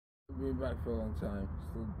been back for a long time.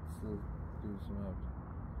 Still doing some out.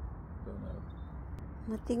 Don't know.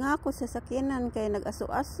 Natinga ako sa sakyanan kay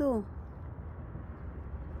nag-aso-aso.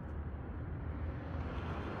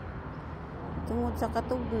 Tungod sa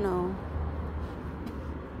katugnaw.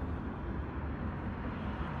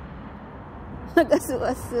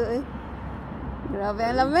 Nag-aso-aso eh. Grabe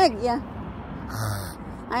ang lamig, yeah.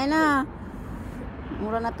 Ay na.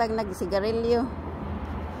 Mura na tag nag-sigarilyo.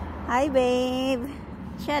 Hi, babe.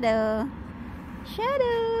 Shadow.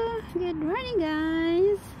 Shadow. Good morning,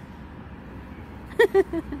 guys.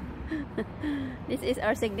 This is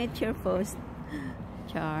our signature post.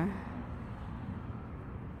 Char.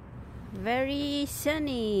 Very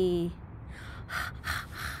sunny.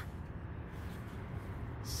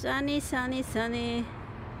 Sunny, sunny, sunny.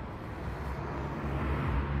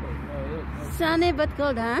 Sunny but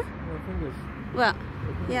cold, huh? Well,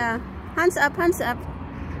 yeah. Hands up, hands up.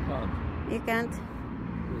 You can't.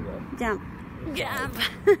 Jump. Jump.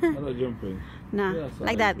 I'm not jumping. No, yeah,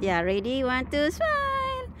 like that. Yeah, ready? 1, 2,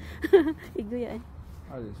 smile. Iguya.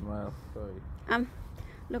 I just smile. Sorry.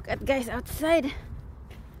 Look at guys outside.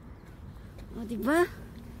 Oh, diba?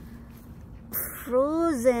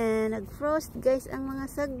 Frozen. Nag-frost guys ang mga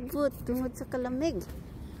sagbot tungod sa kalamig.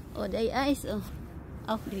 Oh, day ice. Oh,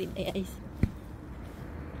 delete day ice.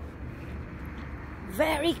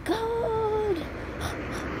 Very cold.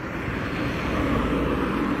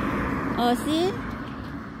 Oh, see?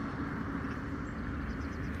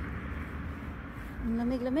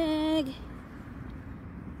 Lamig-lamig.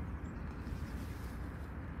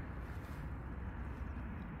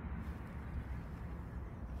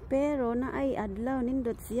 Pero na ay adlaw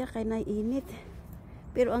nindot siya kay naiinit.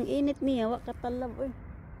 Pero ang init niya wa katalab oy.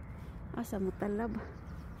 Asa mo talab?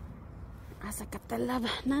 Asa katalab?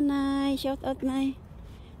 Nanay, shout out nay.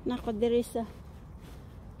 Nako diri sa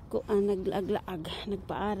kuan naglaag-laag,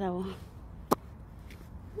 nagpaaraw.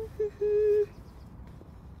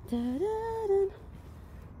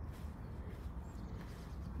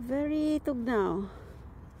 Very tugnaw.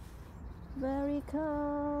 Very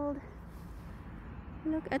cold.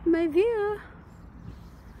 Look at my view.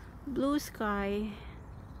 Blue sky.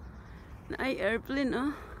 Ay airplane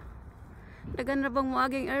oh. Dagan ra bang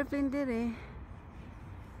moaging airplane dire?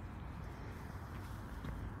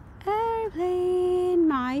 Airplane,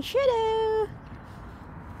 my shadow.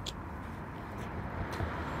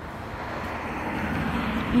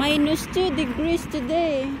 -2 degrees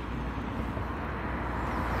today.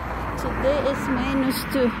 Today is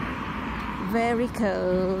 -2. Very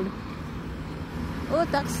cold. Oh,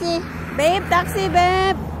 taxi. Babe, taxi,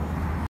 babe.